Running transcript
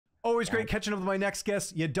Always Yeah, great catching up with my next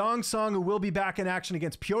guest, Yadong Song, who will be back in action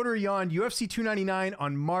against Petr Yan, UFC 299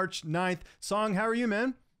 on March 9th. Song, how are you,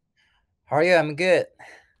 man? how are you? I'm good.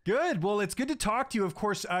 Good. Well, it's good to talk to you. Of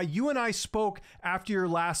course, you and I spoke after your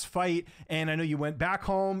last fight, and I know you went back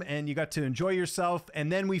home and you got to enjoy yourself.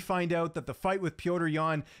 And then we find out that the fight with Petr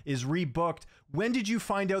Yan is rebooked. When did you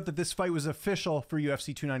find out that this fight was official for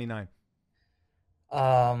UFC 299?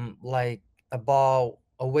 Like about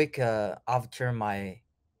a week after my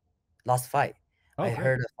last fight, Oh, I great.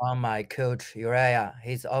 heard from my coach Uriah.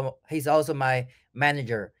 He's also my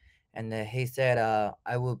manager, and he said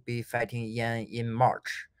I will be fighting Yan in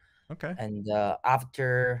March. Okay. And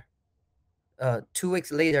after 2 weeks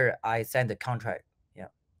later, I signed the contract. Yeah,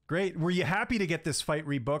 Great. Were you happy to get this fight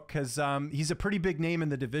rebooked? Because he's a pretty big name in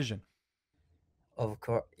the division. of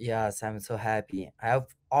course. Yes, I'm so happy. I've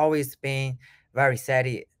always been very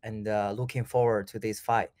excited and looking forward to this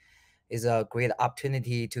fight. Is a great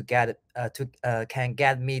opportunity to can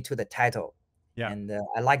get me to the title, Yeah. and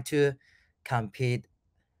I like to compete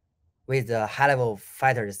with the high level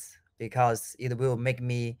fighters because it will make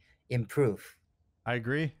me improve. I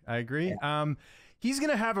agree. I agree. Yeah. He's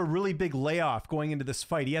going to have a really big layoff going into this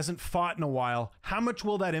fight. He hasn't fought in a while. How much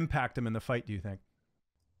will that impact him in the fight, do you think?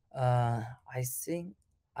 Uh, I think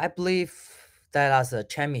I believe that as a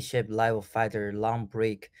championship level fighter, long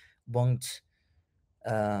break won't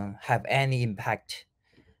have any impact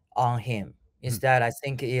on him. Hmm. Instead, I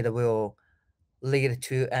think it will lead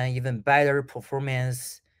to an even better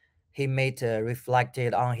performance. He made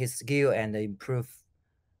reflected on his skill and improve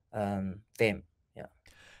them. Yeah,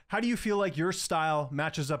 How do you feel like your style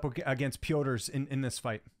matches up against Piotr's in this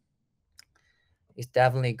fight? it's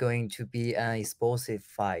definitely going to be an explosive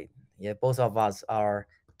fight. Yeah, both of us are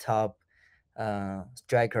top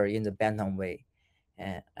striker in the bantamweight,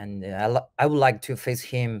 and I would like to face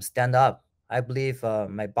him stand up. I believe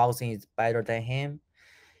my boxing is better than him,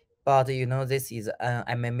 but this is an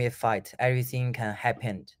MMA fight. Everything can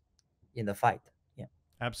happen in the fight. Yeah.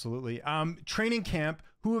 Absolutely. Training camp,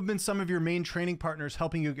 who have been some of your main training partners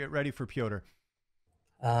helping you get ready for Piotr?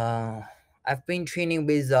 Uh, I've been training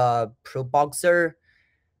with a pro boxer,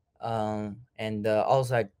 and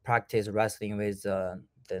also I practice wrestling with the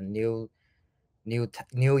new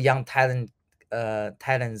young talents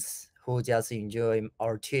who just enjoy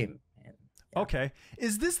our team. And yeah. Okay.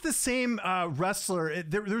 Is this the same wrestler?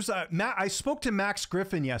 There's a I spoke to Max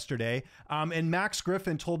Griffin yesterday, and Max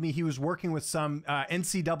Griffin told me he was working with some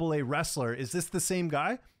NCAA wrestler. Is this the same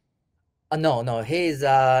guy? No, he's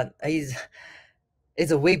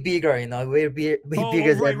a way bigger, way Oh,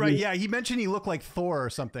 bigger right, than right. me. Yeah, he mentioned he looked like Thor or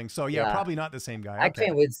something. So yeah, Yeah, probably not the same guy. I Okay.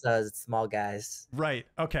 train with small guys. Right.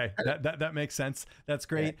 Okay. That makes sense. That's Yeah.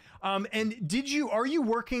 great. And are you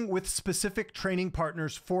working with specific training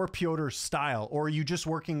partners for Piotr's style, or are you just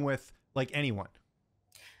working with like anyone?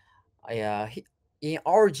 Yeah, in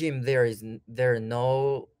our gym there are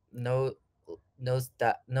no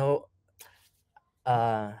that no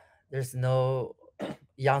uh there's no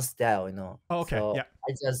young style, Oh, okay. so Yeah.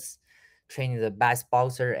 I just train the best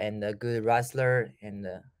boxer and a good wrestler, and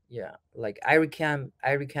yeah, like every camp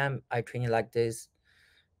I train like this.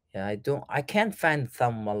 Yeah, I can't find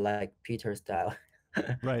someone like Peter style.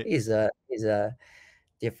 Right. He's a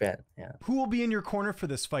different. Yeah. Who will be in your corner for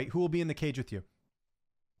this fight? Who will be in the cage with you?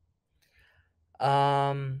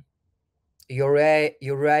 um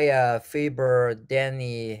Uriah, Faber,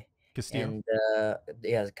 Danny, Castillo. and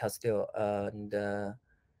yes, Castillo, and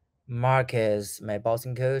Marquez, my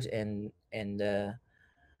boxing coach, and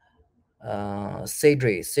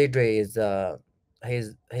Cedric. Cedric is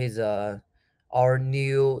he's our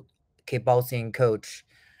new kickboxing coach,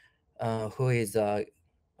 who is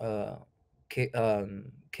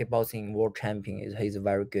kickboxing world champion. He's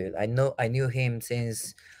very good. I knew him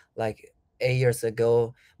since like 8 years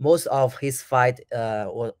ago. Most of his fight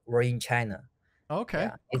were in China. Okay.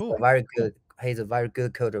 Yeah, Cool. he's a very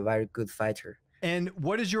good coach, a very good fighter. And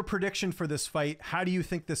what is your prediction for this fight? How do you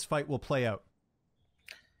think this fight will play out?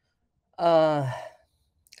 Uh,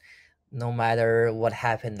 no matter what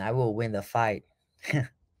happened, I will win the fight.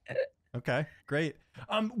 Okay, great.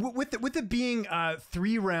 With it being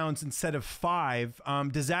 3 rounds instead of five,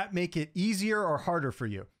 does that make it easier or harder for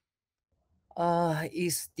you?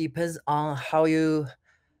 It depends on how you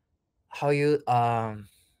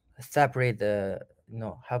separate the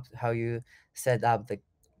how you set up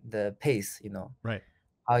the pace. Right.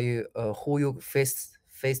 How you who you face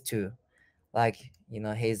to. Like,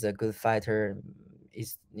 he's a good fighter.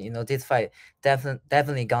 Is this fight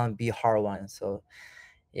definitely gonna be hard one. So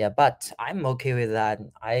yeah, but I'm okay with that.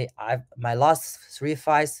 My last 3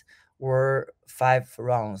 fights were 5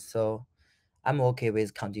 rounds, so I'm okay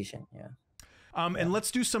with condition. Yeah. And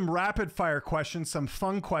let's do some rapid fire questions, some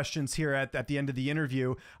fun questions here at the end of the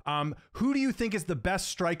interview. Who do you think is the best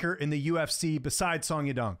striker in the UFC besides Song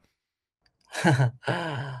Yadong?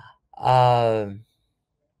 um.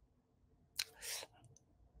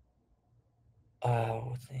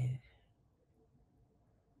 我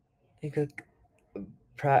那个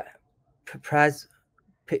pri price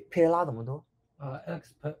Pera 怎么读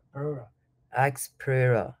？X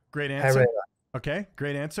Pereira. Great answer. Okay,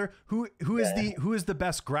 great answer. Who is the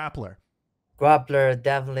best grappler? Grappler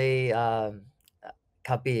definitely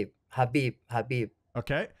Habib.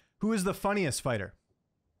 Okay. Who is the funniest fighter?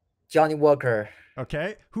 Johnny Walker.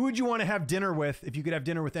 Okay. Who would you want to have dinner with if you could have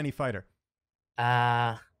dinner with any fighter?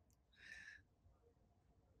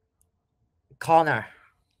 Conor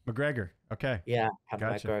McGregor. Okay. Yeah,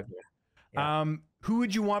 gotcha. McGregor. Yeah. Who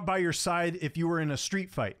would you want by your side if you were in a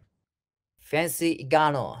street fight? Francis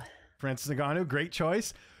Ngannou. Francis Ngannou, great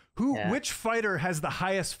choice. Which fighter has the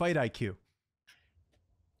highest fight IQ?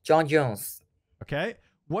 John Jones. Okay.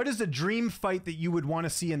 What is a dream fight that you would want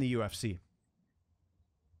to see in the UFC?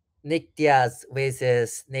 Nick Diaz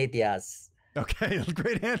versus Nate Diaz. Okay,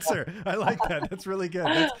 great answer. I like that. That's really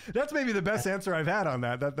good. That's maybe the best answer I've had on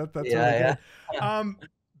that. That's really good.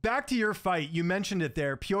 Back to your fight. You mentioned it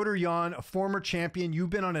there. Petr Yan, a former champion. You've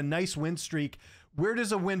been on a nice win streak. Where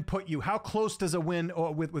does a win put you? How close does a win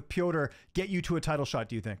with Petr get you to a title shot,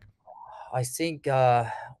 do you think? I think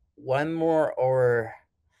one more or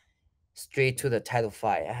straight to the title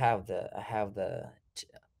fight. I have the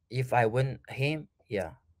if I win him, yeah.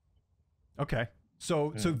 Okay.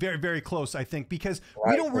 So very, very close, I think, because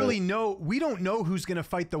we don't really know. We don't know who's going to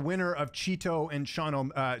fight the winner of Chito and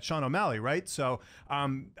Sean O'Malley, right? So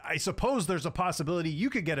I suppose there's a possibility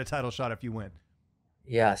you could get a title shot if you win.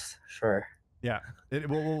 Yes, sure. Yeah,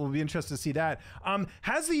 we'll be interested to see that.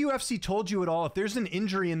 Has the UFC told you at all if there's an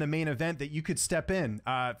injury in the main event that you could step in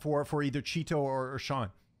for either Chito or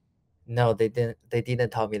Sean? No, they didn't. They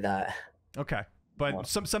didn't tell me that. Okay, but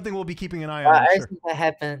something we'll be keeping an eye on. I think it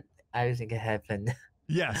happened. I think it happened.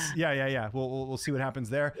 Yes. Yeah. We'll see what happens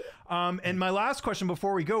there. And my last question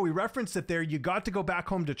before we go, we referenced it there. You got to go back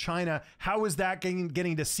home to China. How was that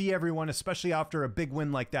getting to see everyone, especially after a big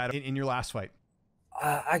win like that in your last fight?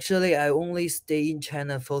 Actually, I only stayed in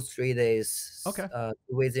China for 3 days. Okay. To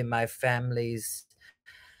visit my families.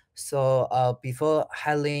 So before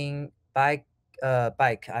heading back,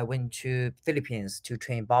 I went to Philippines to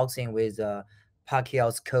train boxing with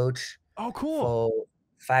Pacquiao's coach. Oh, cool. For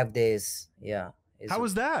 5 days. Yeah. How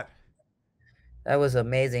was that? That was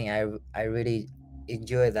amazing. I really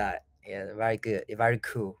enjoyed that. Yeah, very good. Very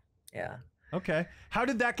cool. Yeah. Okay. How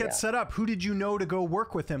did that get set up? Who did you know to go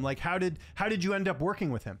work with him? Like how did you end up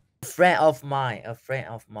working with him? A friend of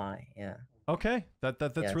mine. Yeah. Okay.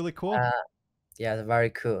 That's really cool. Yeah,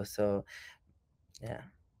 very cool. So yeah.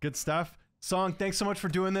 Good stuff. Song, thanks so much for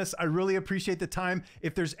doing this. I really appreciate the time.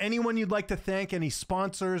 If there's anyone you'd like to thank, any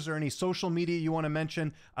sponsors or any social media you want to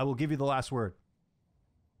mention, I will give you the last word.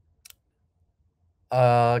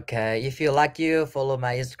 Okay. If you like follow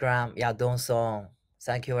my Instagram, Yadong Song.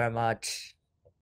 Thank you very much.